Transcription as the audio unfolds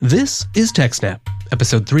This is TechSnap,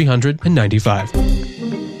 episode 395.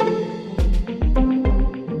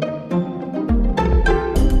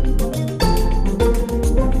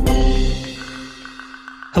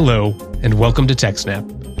 Hello, and welcome to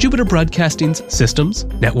TechSnap, Jupiter Broadcasting's systems,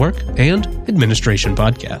 network, and administration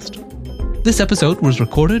podcast. This episode was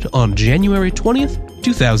recorded on January 20th,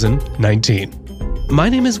 2019. My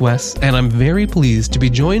name is Wes, and I'm very pleased to be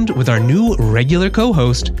joined with our new regular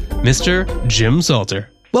co-host, Mr. Jim Salter.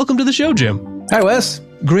 Welcome to the show, Jim. Hi, Wes.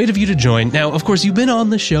 Great of you to join. Now, of course, you've been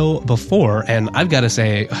on the show before, and I've got to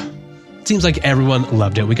say, it seems like everyone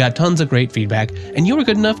loved it. We got tons of great feedback, and you were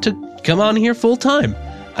good enough to come on here full time.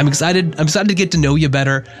 I'm excited to get to know you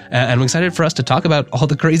better, and I'm excited for us to talk about all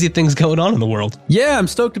the crazy things going on in the world. Yeah, I'm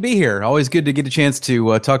stoked to be here. Always good to get a chance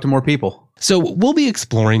to talk to more people. So we'll be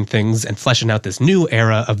exploring things and fleshing out this new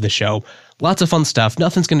era of the show. Lots of fun stuff.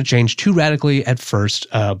 Nothing's going to change too radically at first,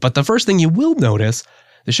 but the first thing you will notice,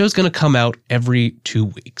 the show's going to come out every 2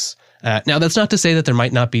 weeks. Now, that's not to say that there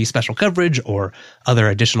might not be special coverage or other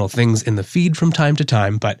additional things in the feed from time to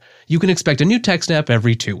time, but you can expect a new TechSnap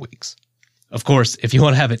every 2 weeks. Of course, if you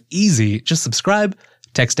want to have it easy, just subscribe,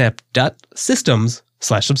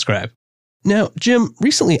 techsnap.systems/subscribe. Now, Jim,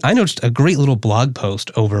 recently I noticed a great little blog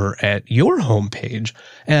post over at your homepage,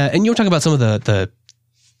 and you were talking about some of the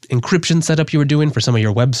encryption setup you were doing for some of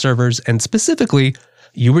your web servers, and specifically,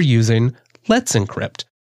 you were using Let's Encrypt.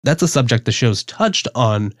 That's a subject the show's touched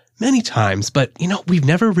on many times, but, we've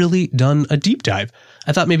never really done a deep dive.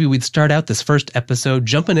 I thought maybe we'd start out this first episode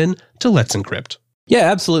jumping in to Let's Encrypt.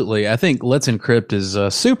 Yeah, absolutely. I think Let's Encrypt is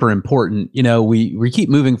super important. We keep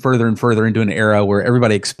moving further and further into an era where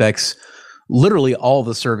everybody expects literally all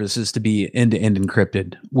the services to be end-to-end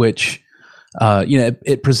encrypted, which,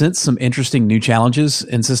 it presents some interesting new challenges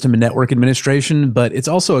in system and network administration, but it's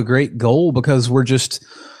also a great goal because we're just,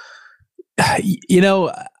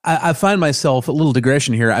 I find myself, a little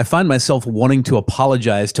digression here, I find myself wanting to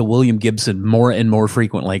apologize to William Gibson more and more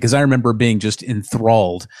frequently because I remember being just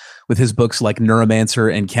enthralled with his books like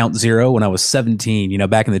Neuromancer and Count Zero when I was 17,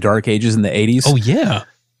 back in the dark ages in the 80s. Oh, yeah.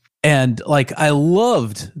 And I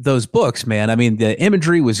loved those books, man. I mean, the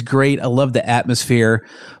imagery was great. I loved the atmosphere.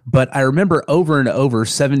 But I remember over and over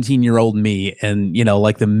 17-year-old me and,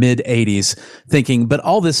 the mid 80s thinking, but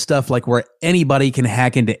all this stuff where anybody can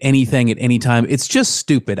hack into anything at any time, it's just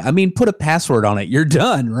stupid. I mean, put a password on it. You're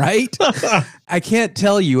done, right? I can't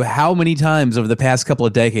tell you how many times over the past couple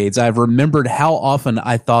of decades I've remembered how often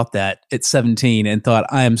I thought that at 17 and thought,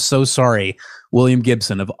 I am so sorry, William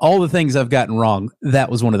Gibson. Of all the things I've gotten wrong, that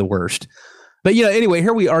was one of the worst. But, anyway,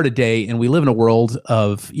 here we are today, and we live in a world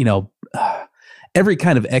of, every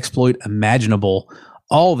kind of exploit imaginable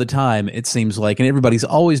all the time, it seems like, and everybody's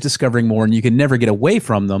always discovering more, and you can never get away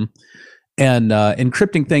from them. And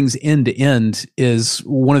encrypting things end to end is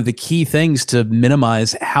one of the key things to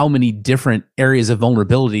minimize how many different areas of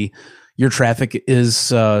vulnerability your traffic is,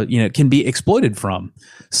 can be exploited from.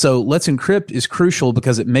 So Let's Encrypt is crucial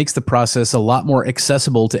because it makes the process a lot more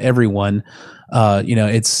accessible to everyone.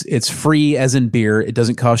 It's free as in beer. It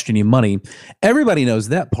doesn't cost you any money. Everybody knows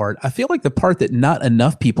that part. I feel like the part that not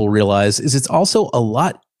enough people realize is it's also a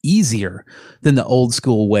lot easier than the old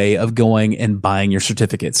school way of going and buying your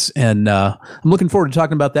certificates. And I'm looking forward to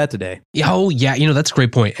talking about that today. Oh, yeah. That's a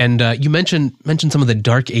great point. And you mentioned some of the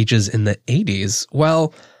dark ages in the 80s.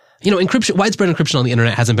 Well, widespread encryption on the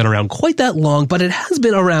internet hasn't been around quite that long, but it has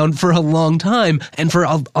been around for a long time. And for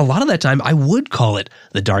a lot of that time, I would call it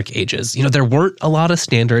the dark ages. There weren't a lot of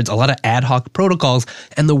standards, a lot of ad hoc protocols,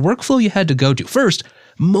 and the workflow you had to go to. First,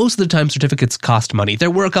 most of the time certificates cost money.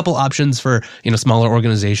 There were a couple options for, smaller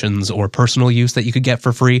organizations or personal use that you could get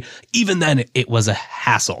for free. Even then, it was a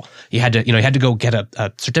hassle. You had to go get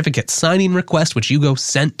a certificate signing request, which you go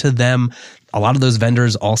sent to them. A lot of those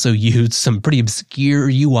vendors also used some pretty obscure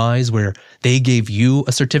UIs where they gave you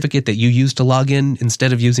a certificate that you used to log in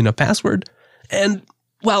instead of using a password. And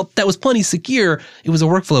while that was plenty secure, it was a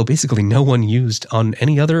workflow basically no one used on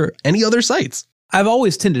any other sites. I've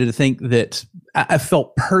always tended to think that I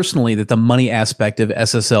felt personally that the money aspect of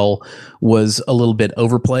SSL was a little bit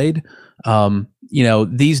overplayed.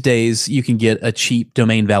 These days you can get a cheap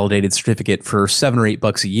domain validated certificate for $7 or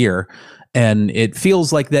 $8 a year. And it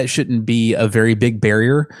feels like that shouldn't be a very big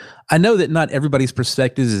barrier. I know that not everybody's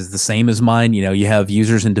perspective is the same as mine. You have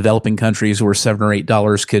users in developing countries where $7 or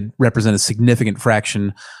 $8 could represent a significant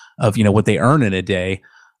fraction of, what they earn in a day,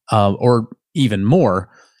 or even more.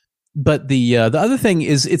 But the other thing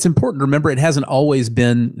is, it's important to remember it hasn't always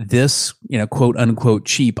been this, quote unquote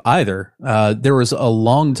cheap either. There was a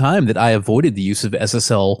long time that I avoided the use of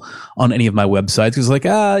SSL on any of my websites because,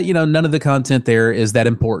 none of the content there is that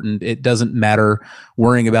important. It doesn't matter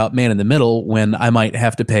worrying about man in the middle when I might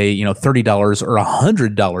have to pay $30 or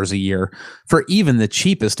 $100 a year for even the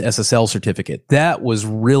cheapest SSL certificate. That was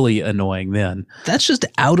really annoying then. That's just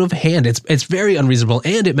out of hand. It's very unreasonable,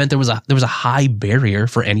 and it meant there was a high barrier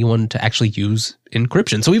for anyone to actually use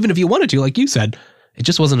encryption. So even if you wanted to, like you said, it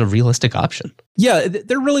just wasn't a realistic option. Yeah,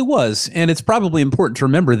 there really was. And it's probably important to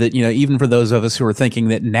remember that, even for those of us who are thinking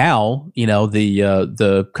that now,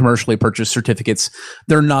 the commercially purchased certificates,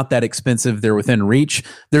 they're not that expensive, they're within reach.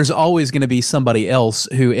 There's always going to be somebody else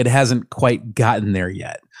who it hasn't quite gotten there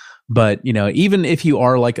yet. But, even if you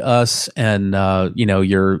are like us and,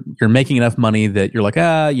 you're making enough money that you're like,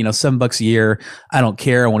 $7 a year, I don't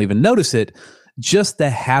care, I won't even notice it. Just the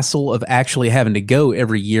hassle of actually having to go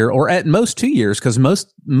every year, or at most 2 years, because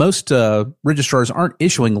most registrars aren't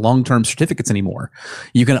issuing long-term certificates anymore.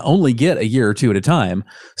 You can only get a year or two at a time.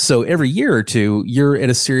 So every year or two, you're at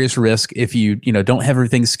a serious risk if you don't have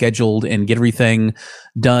everything scheduled and get everything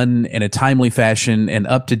done in a timely fashion and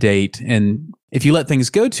up to date. And if you let things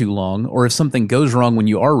go too long, or if something goes wrong when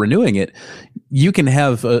you are renewing it, you can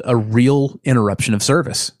have a real interruption of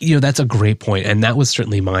service. That's a great point. And that was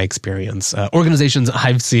certainly my experience. Organizations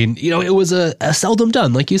I've seen, it was a seldom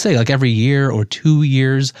done, like you say, like every year or 2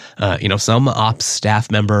 years, some ops staff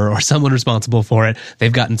member or someone responsible for it,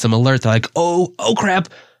 they've gotten some alert. They're like, oh crap,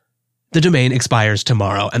 the domain expires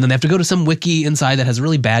tomorrow. And then they have to go to some wiki inside that has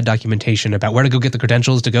really bad documentation about where to go get the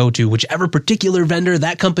credentials to go to whichever particular vendor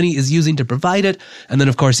that company is using to provide it. And then,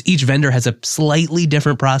 of course, each vendor has a slightly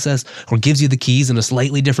different process or gives you the keys in a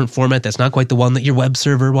slightly different format that's not quite the one that your web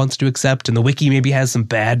server wants to accept. And the wiki maybe has some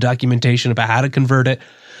bad documentation about how to convert it.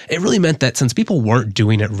 It really meant that since people weren't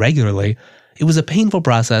doing it regularly, it was a painful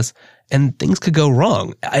process and things could go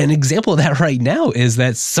wrong. An example of that right now is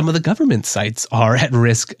that some of the government sites are at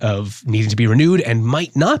risk of needing to be renewed and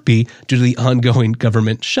might not be due to the ongoing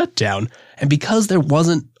government shutdown. And because there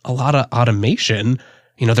wasn't a lot of automation,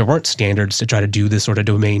 there weren't standards to try to do this sort of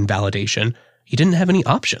domain validation, you didn't have any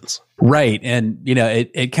options. Right. And,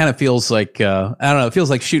 it kind of feels like, it feels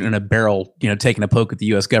like shooting in a barrel, taking a poke at the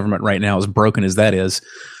U.S. government right now, as broken as that is.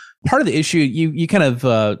 Part of the issue, you kind of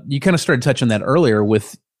started touching on that earlier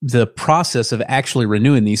with the process of actually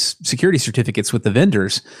renewing these security certificates with the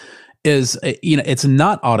vendors is, it's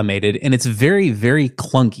not automated and it's very, very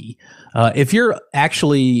clunky. If you're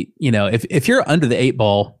actually, if you're under the eight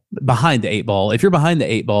ball, behind the eight ball, if you're behind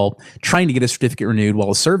the eight ball trying to get a certificate renewed while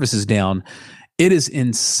the service is down, it is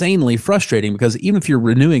insanely frustrating because even if you're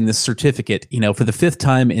renewing this certificate, for the 5th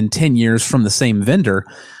time in 10 years from the same vendor,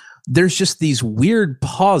 there's just these weird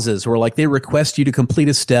pauses where they request you to complete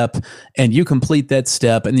a step and you complete that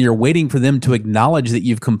step and you're waiting for them to acknowledge that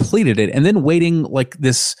you've completed it and then waiting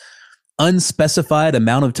this unspecified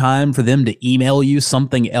amount of time for them to email you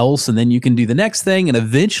something else and then you can do the next thing and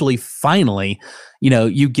eventually finally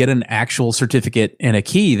you get an actual certificate and a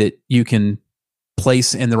key that you can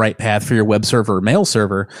place in the right path for your web server or mail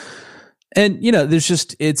server. And there's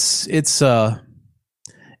just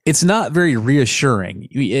it's not very reassuring.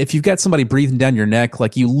 If you've got somebody breathing down your neck,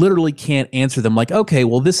 you literally can't answer them okay,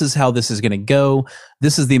 well, this is how this is going to go.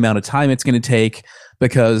 This is the amount of time it's going to take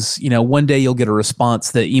because, one day you'll get a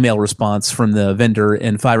response, the email response from the vendor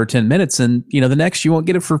in 5 or 10 minutes. And, the next you won't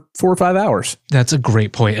get it for 4 or 5 hours. That's a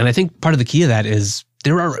great point. And I think part of the key of that is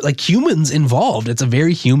there are humans involved. It's a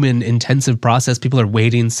very human intensive process. People are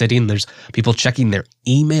waiting, sitting. There's people checking their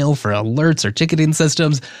email for alerts or ticketing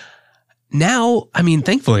systems. Now,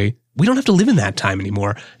 thankfully, we don't have to live in that time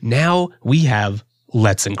anymore. Now we have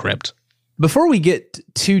Let's Encrypt. Before we get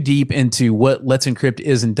too deep into what Let's Encrypt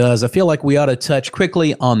is and does, I feel like we ought to touch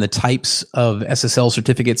quickly on the types of SSL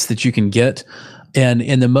certificates that you can get. And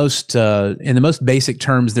in the most basic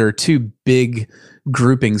terms, there are 2 big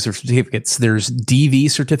groupings of certificates. There's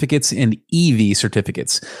DV certificates and EV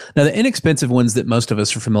certificates. Now, the inexpensive ones that most of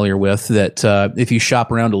us are familiar with that if you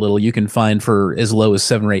shop around a little, you can find for as low as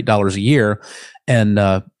 $7 or $8 a year. And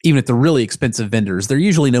even at the really expensive vendors, they're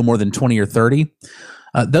usually no more than 20 or 30.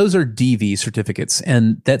 Those are DV certificates,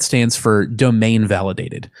 and that stands for domain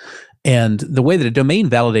validated. And the way that a domain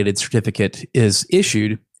validated certificate is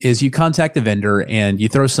issued is you contact the vendor and you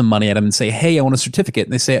throw some money at them and say, hey, I want a certificate.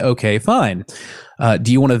 And they say, okay, fine.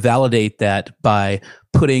 Do you want to validate that by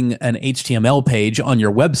putting an HTML page on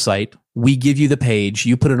your website? We give you the page,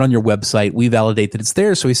 you put it on your website, we validate that it's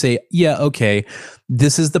there. So we say, yeah, okay,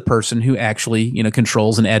 this is the person who actually,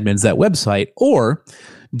 controls and admins that website. Or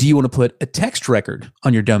Do you want to put a text record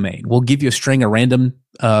on your domain? We'll give you a string of random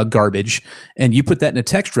garbage, and you put that in a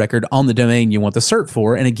text record on the domain you want the cert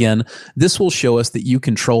for. And again, this will show us that you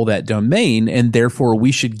control that domain, and therefore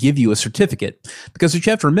we should give you a certificate. Because what you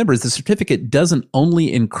have to remember is the certificate doesn't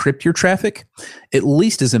only encrypt your traffic, at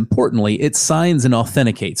least as importantly, it signs and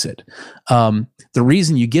authenticates it. The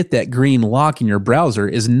reason you get that green lock in your browser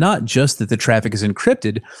is not just that the traffic is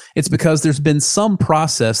encrypted, it's because there's been some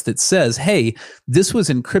process that says, hey, this was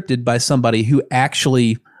encrypted by somebody who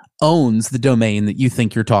actually owns the domain that you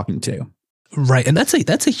think you're talking to. Right. And that's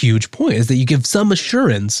a huge point, is that you give some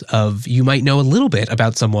assurance of you might know a little bit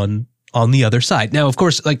about someone on the other side. Now, of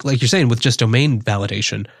course, like you're saying, with just domain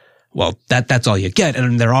validation, well, that's all you get.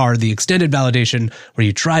 And there are the extended validation where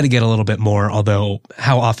you try to get a little bit more, although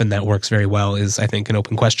how often that works very well is, I think, an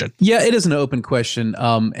open question. Yeah, it is an open question.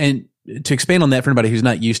 And to expand on that for anybody who's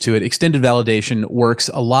not used to it, extended validation works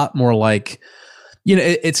a lot more like,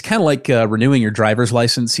 it's kind of like renewing your driver's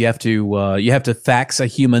license. You have to fax a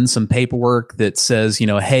human some paperwork that says,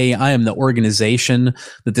 hey, I am the organization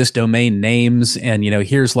that this domain names, and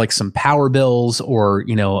here's like some power bills or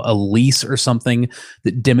a lease or something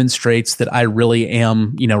that demonstrates that I really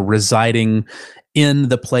am residing in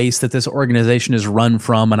the place that this organization is run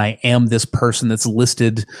from, and I am this person that's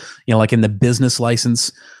listed, like in the business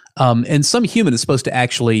license. And some human is supposed to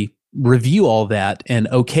actually review all that and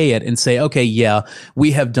okay it and say, okay, yeah,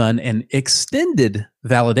 we have done an extended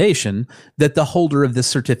validation that the holder of this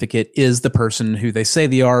certificate is the person who they say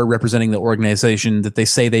they are, representing the organization that they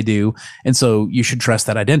say they do. And so you should trust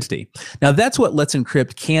that identity. Now, that's what Let's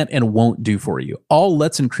Encrypt can't and won't do for you. All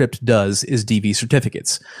Let's Encrypt does is DV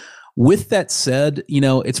certificates. With that said,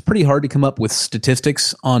 it's pretty hard to come up with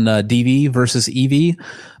statistics on DV versus EV,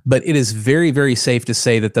 but it is very, very safe to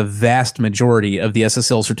say that the vast majority of the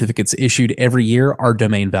SSL certificates issued every year are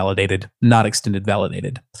domain validated, not extended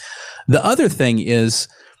validated. The other thing is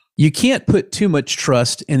you can't put too much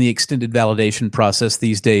trust in the extended validation process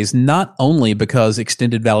these days, not only because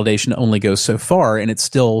extended validation only goes so far and it's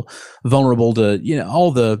still vulnerable to,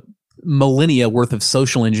 all the millennia worth of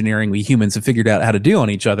social engineering we humans have figured out how to do on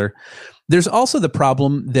each other. There's also the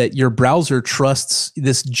problem that your browser trusts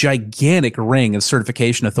this gigantic ring of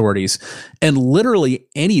certification authorities, and literally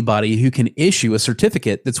anybody who can issue a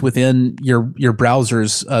certificate that's within your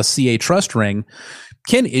browser's CA trust ring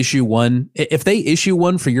can issue one. If they issue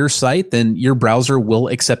one for your site, then your browser will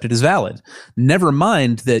accept it as valid. Never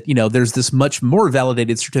mind that, there's this much more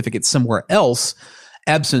validated certificate somewhere else,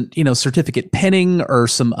 absent, certificate pinning or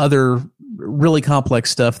some other really complex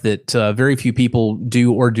stuff that very few people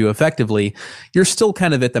do or do effectively. You're still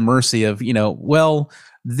kind of at the mercy of,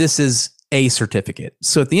 this is a certificate.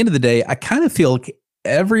 So at the end of the day, I kind of feel like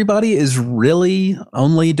everybody is really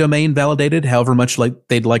only domain validated, however much like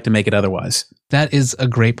they'd like to make it otherwise. That is a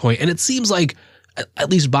great point. And it seems like, at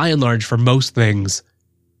least by and large, for most things,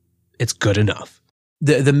 it's good enough.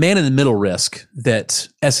 The man in the middle risk that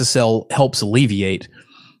SSL helps alleviate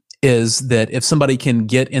is that if somebody can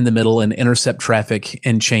get in the middle and intercept traffic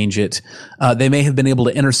and change it, they may have been able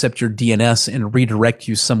to intercept your DNS and redirect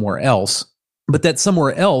you somewhere else. But that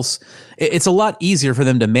somewhere else, it's a lot easier for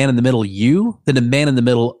them to man in the middle you than to man in the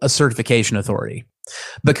middle a certification authority.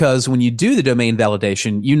 Because when you do the domain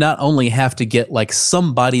validation, you not only have to get like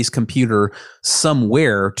somebody's computer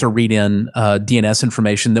somewhere to read in DNS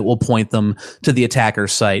information that will point them to the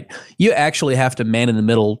attacker's site, you actually have to man in the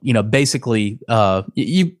middle, basically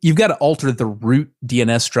you've got to alter the root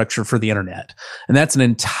DNS structure for the internet. And that's an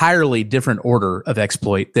entirely different order of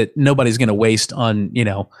exploit that nobody's going to waste on,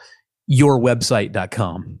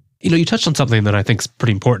 yourwebsite.com. You touched on something that I think is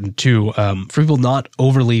pretty important too. For people not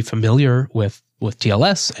overly familiar with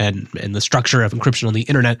TLS and the structure of encryption on the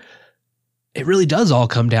internet, it really does all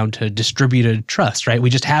come down to distributed trust, right? We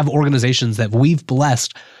just have organizations that we've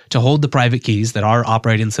blessed to hold the private keys that our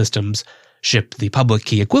operating systems ship the public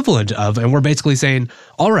key equivalent of. And we're basically saying,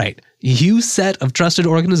 all right, you set of trusted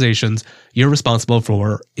organizations, you're responsible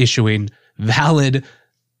for issuing valid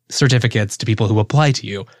certificates to people who apply to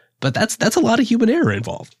you. But that's a lot of human error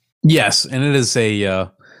involved. Yes, and it is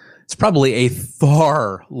it's probably a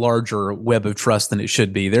far larger web of trust than it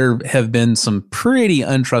should be. There have been some pretty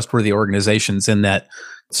untrustworthy organizations in that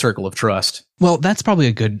circle of trust. Well, that's probably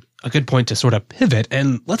a good point to sort of pivot,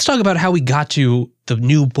 and let's talk about how we got to the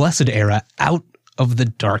new blessed era out of the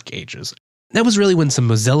dark ages. That was really when some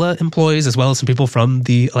Mozilla employees, as well as some people from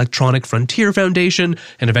the Electronic Frontier Foundation,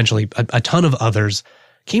 and eventually a ton of others,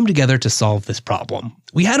 came together to solve this problem.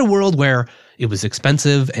 We had a world where it was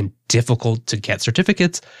expensive and difficult to get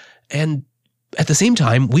certificates, and at the same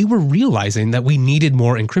time, we were realizing that we needed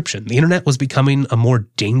more encryption. The internet was becoming a more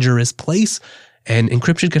dangerous place, and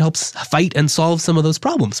encryption could help fight and solve some of those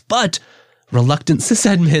problems. But reluctant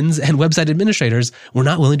sysadmins and website administrators were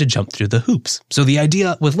not willing to jump through the hoops. So the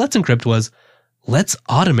idea with Let's Encrypt was, let's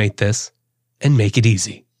automate this and make it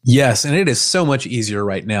easy. Yes, and it is so much easier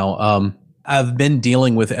right now. I've been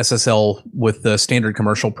dealing with SSL with the standard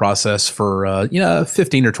commercial process for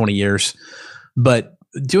 15 or 20 years, but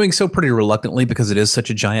doing so pretty reluctantly because it is such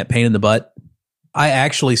a giant pain in the butt. I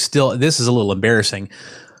actually still, this is a little embarrassing,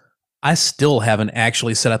 I still haven't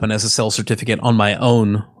actually set up an SSL certificate on my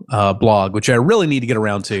own blog, which I really need to get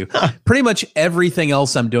around to. Pretty much everything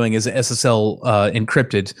else I'm doing is SSL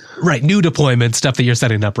encrypted. Right, new deployment stuff that you're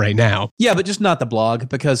setting up right now. Yeah, but just not the blog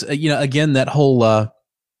because, again, that whole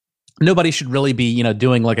nobody should really be,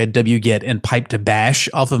 doing like a wget and pipe to bash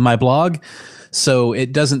off of my blog. So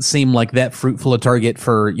it doesn't seem like that fruitful a target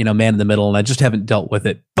for, man in the middle, and I just haven't dealt with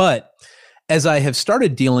it. But as I have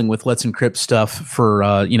started dealing with Let's Encrypt stuff for,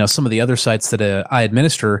 some of the other sites that I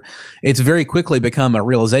administer, it's very quickly become a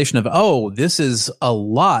realization of, this is a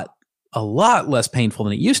lot less painful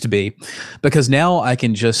than it used to be, because now I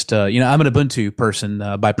can just, I'm an Ubuntu person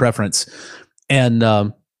by preference, and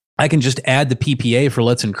I can just add the PPA for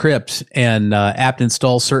Let's Encrypt and apt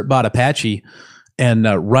install certbot Apache and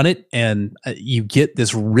run it, and you get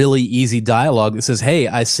this really easy dialogue that says, hey,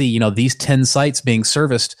 I see, these 10 sites being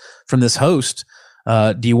serviced from this host.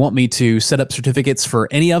 Do you want me to set up certificates for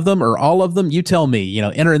any of them or all of them? You tell me,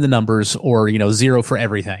 enter in the numbers, or, 0 for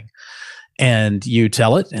everything. And you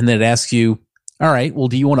tell it, and then it asks you, all right, well,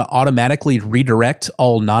 do you want to automatically redirect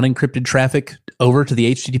all non-encrypted traffic over to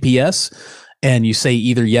the HTTPS? And you say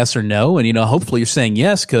either yes or no. And, hopefully you're saying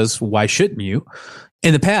yes, because why shouldn't you?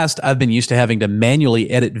 In the past, I've been used to having to manually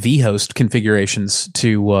edit vhost configurations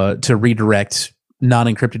to redirect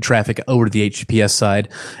non-encrypted traffic over to the HTTPS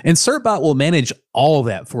side, and Certbot will manage all of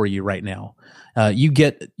that for you right now. You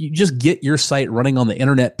just get your site running on the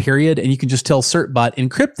internet, period, and you can just tell Certbot,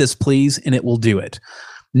 encrypt this, please, and it will do it.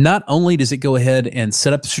 Not only does it go ahead and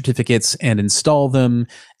set up certificates and install them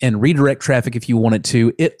and redirect traffic if you want it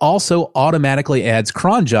to, it also automatically adds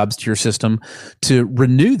cron jobs to your system to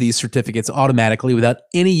renew these certificates automatically without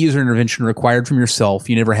any user intervention required from yourself.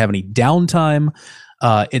 You never have any downtime.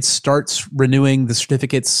 It starts renewing the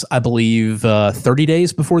certificates, I believe, 30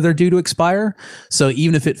 days before they're due to expire. So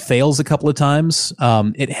even if it fails a couple of times,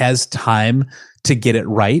 it has time to get it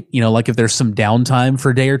right. Like if there's some downtime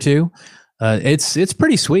for a day or two. It's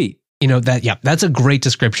pretty sweet. That's a great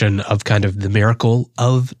description of kind of the miracle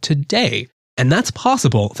of today. And that's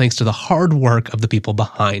possible thanks to the hard work of the people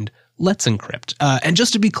behind Let's Encrypt. And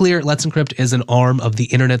just to be clear, Let's Encrypt is an arm of the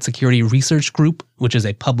Internet Security Research Group, which is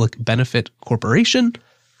a public benefit corporation.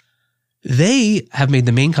 They have made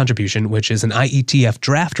the main contribution, which is an IETF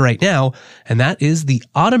draft right now, and that is the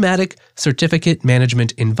Automatic Certificate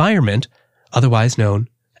Management Environment, otherwise known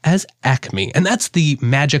as ACME. And that's the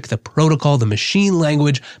magic, the protocol, the machine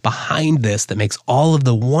language behind this that makes all of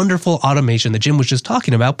the wonderful automation that Jim was just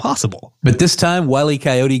talking about possible. But this time, Wile E.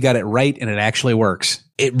 Coyote got it right, and it actually works.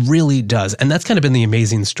 It really does. And that's kind of been the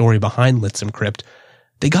amazing story behind Let's Encrypt.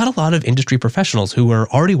 They got a lot of industry professionals who were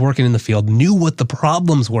already working in the field, knew what the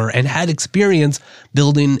problems were, and had experience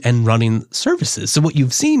building and running services. So what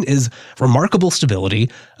you've seen is remarkable stability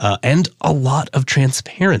and a lot of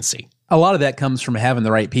transparency. A lot of that comes from having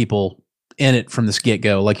the right people in it from this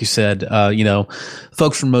get-go. Like you said,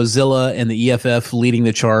 folks from Mozilla and the EFF leading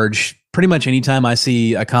the charge. Pretty much anytime I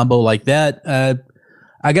see a combo like that,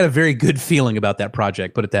 I got a very good feeling about that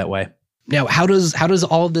project, put it that way. Now, how does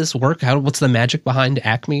all of this work? What's the magic behind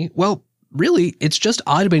ACME? Well, really, it's just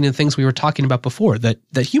automating the things we were talking about before that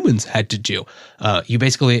humans had to do. You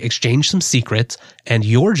basically exchange some secrets, and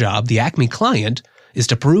your job, the ACME client, is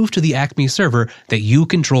to prove to the ACME server that you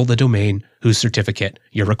control the domain whose certificate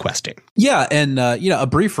you're requesting. Yeah, and a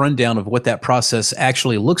brief rundown of what that process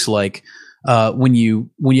actually looks like. When you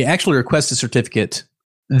actually request a certificate,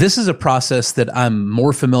 this is a process that I'm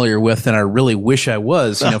more familiar with than I really wish I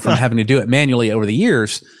was, from having to do it manually over the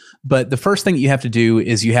years. But the first thing that you have to do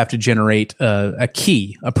is you have to generate a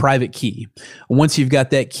key, a private key. Once you've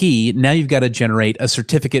got that key, now you've got to generate a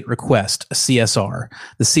certificate request, a CSR.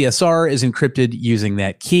 The CSR is encrypted using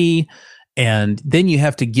that key. And then you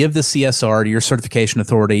have to give the CSR to your certification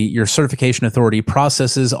authority. Your certification authority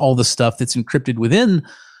processes all the stuff that's encrypted within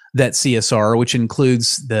that CSR, which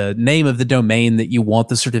includes the name of the domain that you want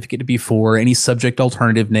the certificate to be for, any subject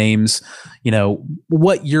alternative names,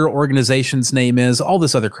 what your organization's name is, all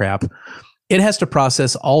this other crap. It has to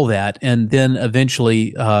process all that, and then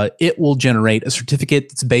eventually it will generate a certificate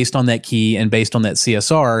that's based on that key and based on that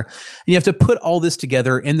CSR. And you have to put all this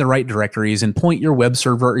together in the right directories and point your web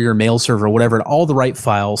server or your mail server, whatever, to all the right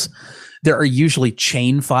files. there are usually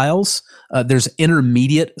chain files. There's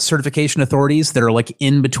intermediate certification authorities that are like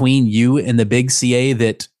in between you and the big CA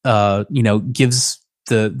that, gives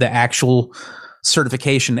the actual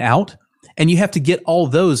certification out. And you have to get all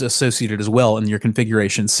those associated as well in your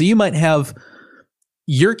configuration. So you might have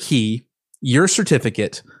your key, your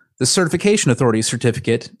certificate, the certification authority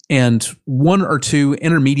certificate, and one or two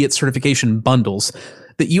intermediate certification bundles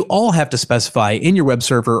that you all have to specify in your web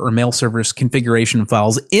server or mail server's configuration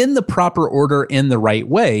files in the proper order in the right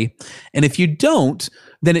way. And if you don't,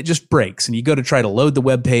 then it just breaks and you go to try to load the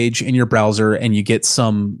web page in your browser and you get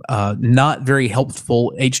some not very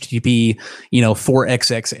helpful HTTP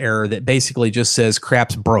 4XX error that basically just says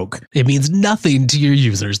crap's broke. It means nothing to your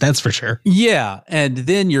users, that's for sure. Yeah, and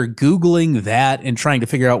then you're Googling that and trying to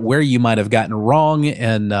figure out where you might have gotten wrong.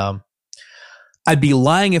 And I'd be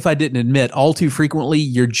lying if I didn't admit all too frequently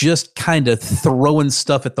you're just kind of throwing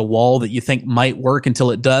stuff at the wall that you think might work until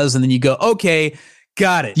it does. And then you go, okay,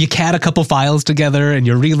 got it. You cat a couple files together and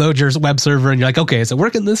you reload your web server and you're like, okay, is it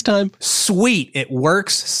working this time? Sweet. It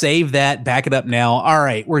works. Save that. Back it up now. All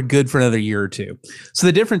right. We're good for another year or two. So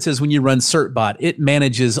the difference is when you run Certbot, it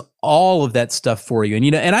manages all of that stuff for you.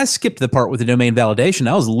 And I skipped the part with the domain validation.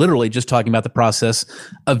 I was literally just talking about the process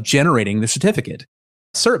of generating the certificate.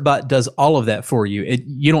 Certbot does all of that for you.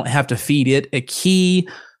 You don't have to feed it a key,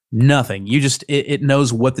 nothing. You just, it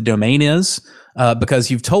knows what the domain is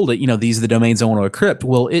because you've told it, these are the domains I want to encrypt.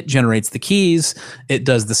 Well, it generates the keys. It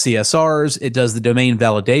does the CSRs. It does the domain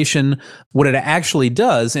validation. What it actually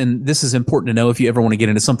does, and this is important to know if you ever want to get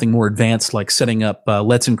into something more advanced, like setting up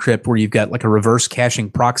Let's Encrypt, where you've got like a reverse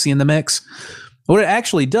caching proxy in the mix. What it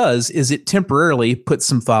actually does is it temporarily puts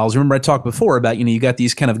some files. Remember I talked before about, you got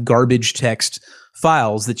these kind of garbage text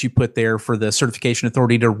files that you put there for the certification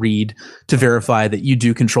authority to read to verify that you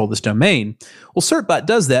do control this domain. Well, Certbot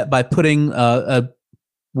does that by putting a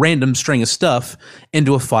random string of stuff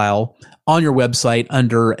into a file on your website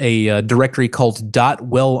under a directory called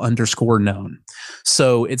 .well_known.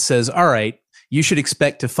 So it says, all right, you should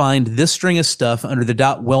expect to find this string of stuff under the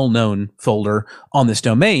 .well_known folder on this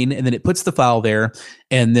domain. And then it puts the file there,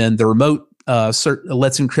 and then the remote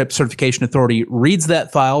Let's Encrypt certification authority reads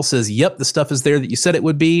that file, says, yep, the stuff is there that you said it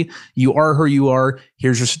would be. You are who you are.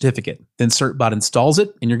 Here's your certificate. Then Certbot installs it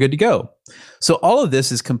and you're good to go. So all of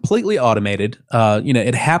this is completely automated.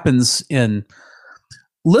 It happens in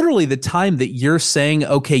literally the time that you're saying,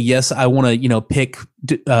 okay, yes, I want to, pick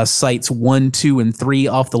sites 1, 2, and 3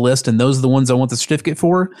 off the list, and those are the ones I want the certificate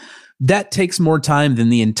for. That takes more time than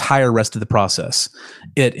the entire rest of the process.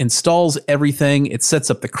 It installs everything. It sets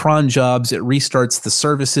up the cron jobs. It restarts the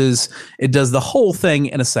services. It does the whole thing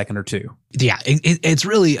in a second or two. Yeah, it's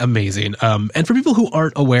really amazing. And for people who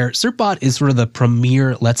aren't aware, Certbot is sort of the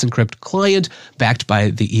premier Let's Encrypt client backed by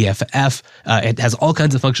the EFF. It has all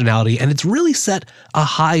kinds of functionality, and it's really set a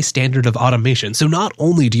high standard of automation. So not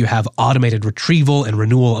only do you have automated retrieval and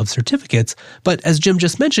renewal of certificates, but as Jim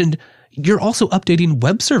just mentioned, you're also updating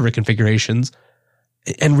web server configurations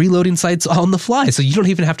and reloading sites on the fly. So you don't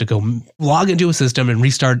even have to go log into a system and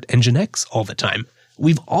restart Nginx all the time.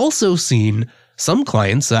 We've also seen some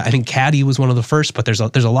clients, I think Caddy was one of the first, but there's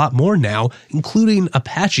a lot more now, including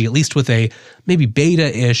Apache, at least with a maybe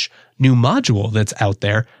beta-ish new module that's out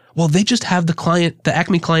there. Well, they just have the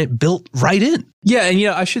Acme client built right in. Yeah, and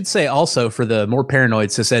I should say also for the more paranoid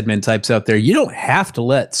sysadmin types out there, you don't have to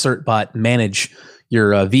let Certbot manage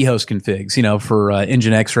your vhost configs, for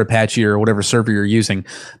Nginx or Apache or whatever server you're using.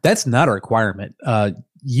 That's not a requirement.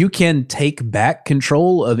 You can take back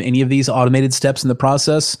control of any of these automated steps in the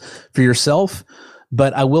process for yourself.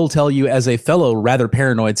 But I will tell you, as a fellow rather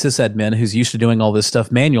paranoid sysadmin who's used to doing all this stuff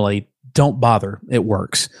manually, don't bother. It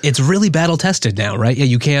works. It's really battle tested now, right? Yeah,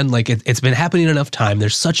 you can, it's been happening enough time.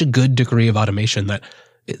 There's such a good degree of automation that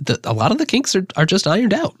a lot of the kinks are just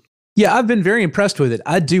ironed out. Yeah, I've been very impressed with it.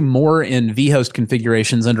 I do more in vhost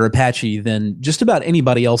configurations under Apache than just about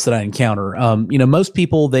anybody else that I encounter. Most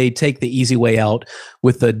people, they take the easy way out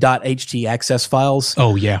with the .htaccess files.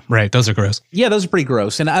 Oh, yeah, right. Those are gross. Yeah, those are pretty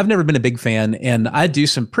gross. And I've never been a big fan. And I do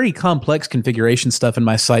some pretty complex configuration stuff in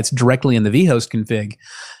my sites directly in the vhost config.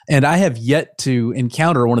 And I have yet to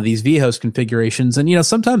encounter one of these vhost configurations. And,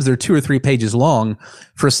 sometimes they're 2 or 3 pages long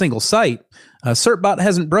for a single site. Certbot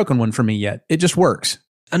hasn't broken one for me yet. It just works.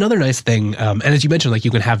 Another nice thing, and as you mentioned, you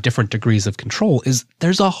can have different degrees of control, is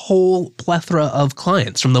there's a whole plethora of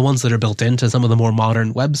clients, from the ones that are built into some of the more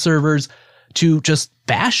modern web servers to just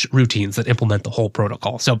bash routines that implement the whole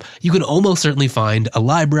protocol. So you can almost certainly find a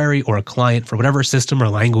library or a client for whatever system or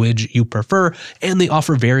language you prefer, and they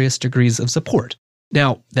offer various degrees of support.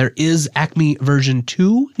 Now, there is Acme version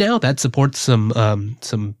 2 now that supports some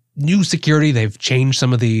new security. They've changed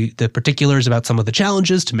some of the particulars about some of the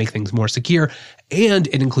challenges to make things more secure, and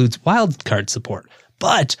it includes wildcard support.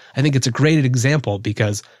 But I think it's a great example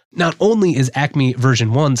because not only is Acme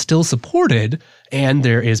version 1 still supported, and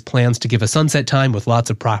there is plans to give a sunset time with lots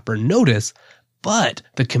of proper notice, but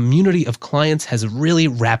the community of clients has really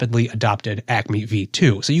rapidly adopted Acme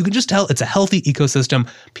v2. So you can just tell it's a healthy ecosystem.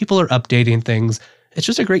 People are updating things. It's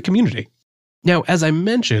just a great community. Now, as I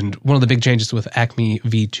mentioned, one of the big changes with Acme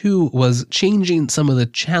v2 was changing some of the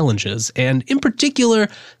challenges. And in particular,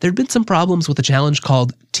 there had been some problems with a challenge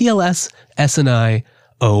called TLS SNI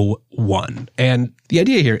 01. And the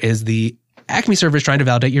idea here is the Acme server is trying to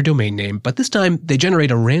validate your domain name, but this time they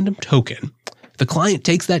generate a random token. The client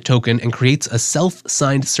takes that token and creates a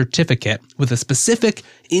self-signed certificate with a specific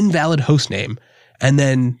invalid hostname, and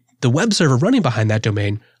then the web server running behind that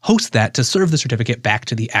domain hosts that to serve the certificate back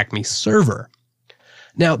to the Acme server.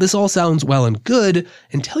 Now, this all sounds well and good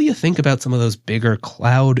until you think about some of those bigger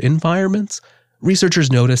cloud environments.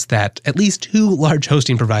 Researchers noticed that at least 2 large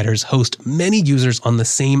hosting providers host many users on the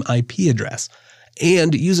same IP address,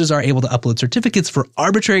 and users are able to upload certificates for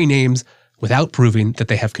arbitrary names without proving that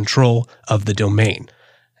they have control of the domain.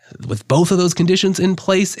 With both of those conditions in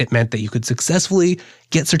place, it meant that you could successfully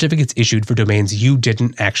get certificates issued for domains you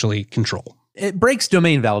didn't actually control. It breaks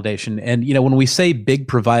domain validation. And, when we say big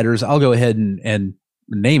providers, I'll go ahead and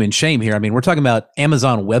name and shame here. I mean, we're talking about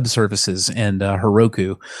Amazon Web Services and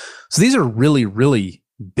Heroku. So these are really, really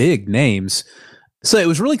big names. So it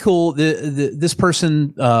was really cool. This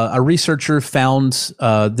person, a researcher, found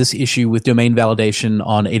this issue with domain validation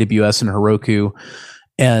on AWS and Heroku,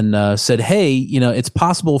 and said, "Hey, it's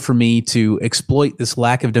possible for me to exploit this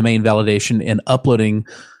lack of domain validation in uploading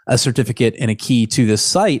a certificate and a key to this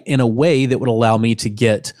site in a way that would allow me to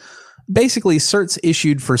get basically certs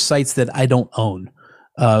issued for sites that I don't own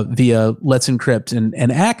via Let's Encrypt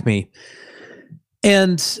and Acme."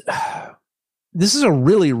 And this is a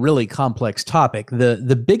really, really complex topic.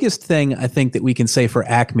 The biggest thing I think that we can say for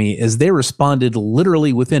Acme is they responded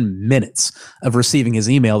literally within minutes of receiving his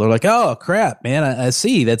email. They're like, "Oh crap, man, I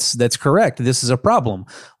see. That's correct. This is a problem.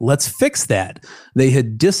 Let's fix that." They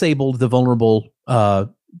had disabled the vulnerable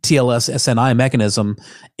TLS SNI mechanism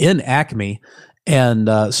in Acme and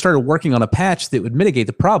started working on a patch that would mitigate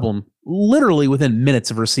the problem literally within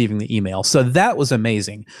minutes of receiving the email. So that was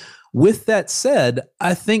amazing. With that said,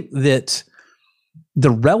 I think that the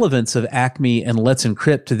relevance of Acme and Let's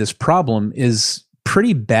Encrypt to this problem is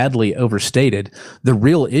pretty badly overstated. The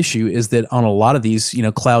real issue is that on a lot of these,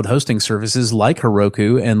 cloud hosting services like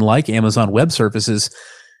Heroku and like Amazon Web Services,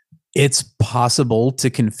 it's possible to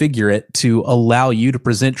configure it to allow you to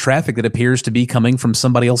present traffic that appears to be coming from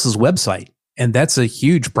somebody else's website. And that's a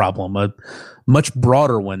huge problem, a much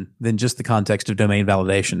broader one than just the context of domain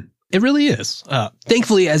validation. It really is.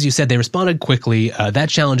 Thankfully, as you said, they responded quickly. That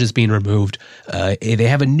challenge is being removed. They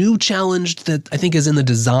have a new challenge that I think is in the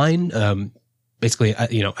design. Basically,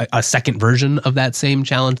 a second version of that same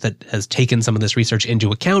challenge that has taken some of this research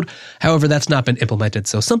into account. However, that's not been implemented,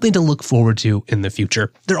 so something to look forward to in the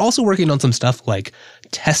future. They're also working on some stuff like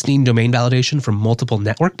testing domain validation from multiple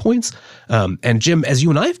network points. And Jim, as you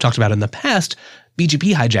and I have talked about in the past,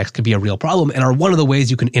 BGP hijacks could be a real problem and are one of the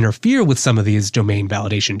ways you can interfere with some of these domain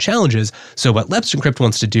validation challenges. So what Let's Encrypt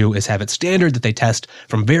wants to do is have it standard that they test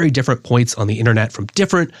from very different points on the internet from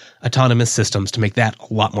different autonomous systems to make that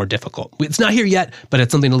a lot more difficult. It's not here yet, but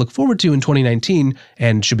it's something to look forward to in 2019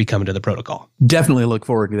 and should be coming to the protocol. Definitely look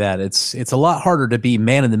forward to that. It's a lot harder to be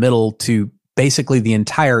man in the middle to basically the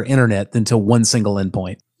entire internet than to one single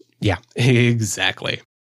endpoint. Yeah, exactly.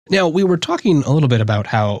 Now, we were talking a little bit about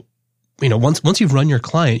how once you've run your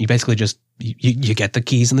client, you basically just, you get the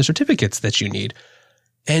keys and the certificates that you need.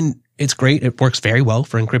 And it's great. It works very well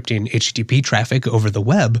for encrypting HTTP traffic over the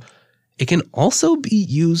web. It can also be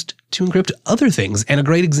used to encrypt other things. And a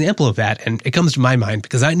great example of that, and it comes to my mind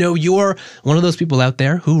because I know you're one of those people out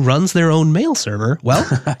there who runs their own mail server. Well,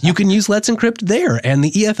 you can use Let's Encrypt there. And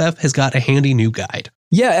the EFF has got a handy new guide.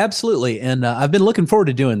 Yeah, absolutely. And I've been looking forward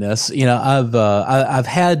to doing this. I've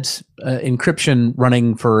had encryption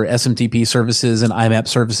running for SMTP services and IMAP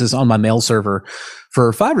services on my mail server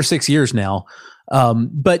for 5 or 6 years now.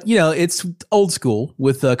 But it's old school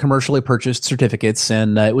with commercially purchased certificates.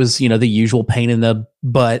 And it was, the usual pain in the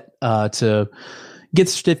butt to get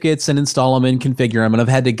certificates and install them and configure them. And I've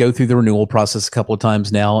had to go through the renewal process a couple of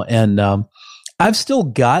times now. And I've still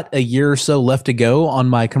got a year or so left to go on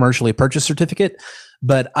my commercially purchased certificate.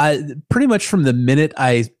 But I pretty much from the minute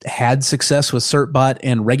I had success with CertBot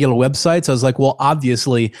and regular websites, I was like, well,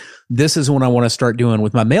 obviously, this is what I want to start doing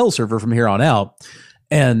with my mail server from here on out.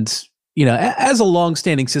 And as a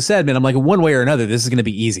long-standing sysadmin, I'm like, one way or another, this is going to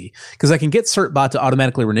be easy because I can get CertBot to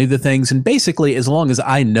automatically renew the things. And basically, as long as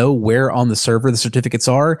I know where on the server the certificates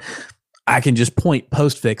are, I can just point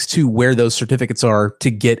Postfix to where those certificates are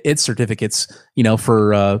to get its certificates,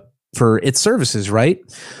 for its services, right?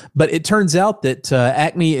 But it turns out that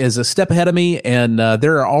Acme is a step ahead of me, and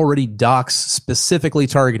there are already docs specifically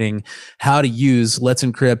targeting how to use Let's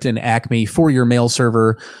Encrypt and Acme for your mail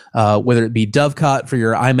server, whether it be Dovecot for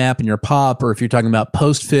your IMAP and your POP, or if you're talking about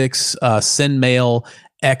Postfix, SendMail,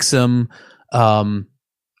 Exim.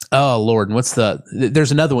 Oh Lord, and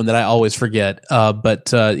there's another one that I always forget. But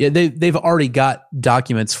they've already got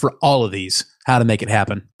documents for all of these, how to make it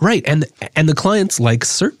happen. Right. And the clients like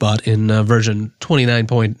CertBot in version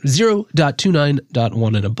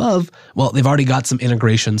 29.0.29.1 and above, well, they've already got some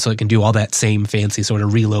integration so it can do all that same fancy sort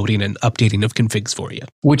of reloading and updating of configs for you.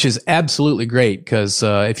 Which is absolutely great because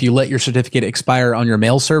if you let your certificate expire on your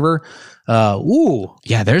mail server,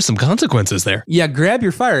 yeah, there's some consequences there. Yeah, grab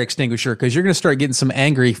your fire extinguisher because you're going to start getting some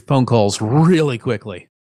angry phone calls really quickly.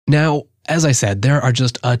 Now, as I said, there are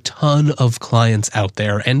just a ton of clients out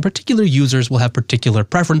there, and particular users will have particular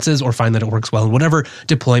preferences or find that it works well in whatever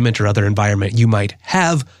deployment or other environment you might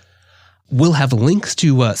have. We'll have links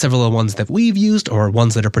to several of the ones that we've used or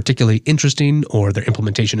ones that are particularly interesting or their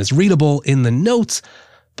implementation is readable in the notes.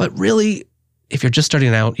 But really, if you're just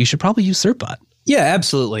starting out, you should probably use CertBot. Yeah,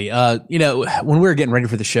 absolutely. When we were getting ready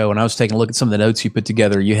for the show and I was taking a look at some of the notes you put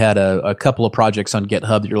together, you had a couple of projects on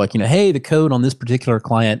GitHub that you're like, hey, the code on this particular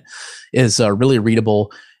client is really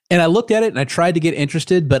readable. And I looked at it and I tried to get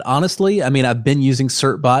interested, but honestly, I mean, I've been using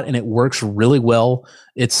CertBot and it works really well.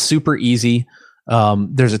 It's super easy.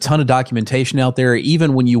 There's a ton of documentation out there.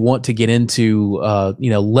 Even when you want to get into,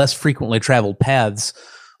 less frequently traveled paths,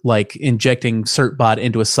 like injecting CertBot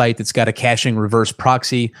into a site that's got a caching reverse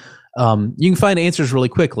proxy, you can find answers really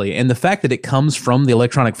quickly. And the fact that it comes from the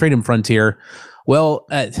Electronic Freedom Frontier, well,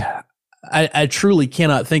 I truly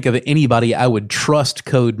cannot think of anybody I would trust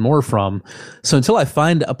code more from. So until I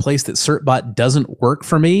find a place that CertBot doesn't work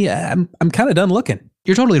for me, I'm kind of done looking.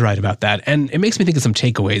 You're totally right about that. And it makes me think of some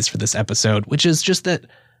takeaways for this episode, which is just that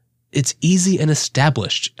it's easy and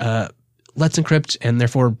established. Let's Encrypt and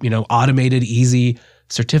therefore, automated, easy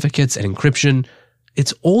certificates and encryption.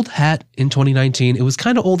 It's old hat in 2019. It was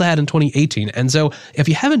kind of old hat in 2018. And so if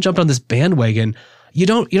you haven't jumped on this bandwagon, you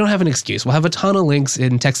don't have an excuse. We'll have a ton of links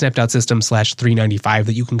in techsnap.system/395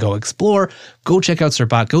 that you can go explore. Go check out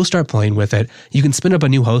CertBot. Go start playing with it. You can spin up a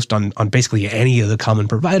new host on basically any of the common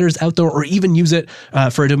providers out there, or even use it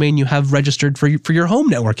for a domain you have registered for your home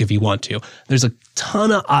network if you want to. There's a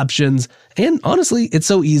ton of options. And honestly, it's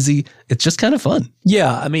so easy. It's just kind of fun.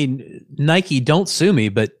 Yeah, I mean, Nike, don't sue me,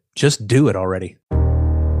 but just do it already.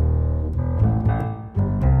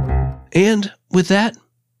 And with that,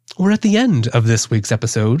 we're at the end of this week's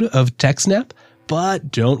episode of TechSnap.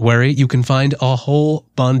 But don't worry, you can find a whole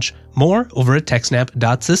bunch more over at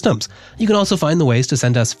techsnap.systems. You can also find the ways to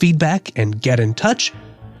send us feedback and get in touch.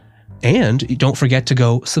 And don't forget to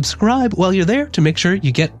go subscribe while you're there to make sure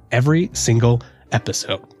you get every single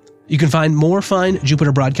episode. You can find more fine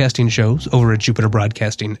Jupiter Broadcasting shows over at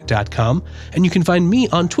jupiterbroadcasting.com. And you can find me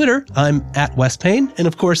on Twitter. I'm at Wes Payne. And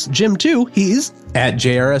of course, Jim too. He's at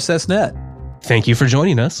JRSSNet. Thank you for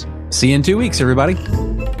joining us. See you in 2 weeks, everybody.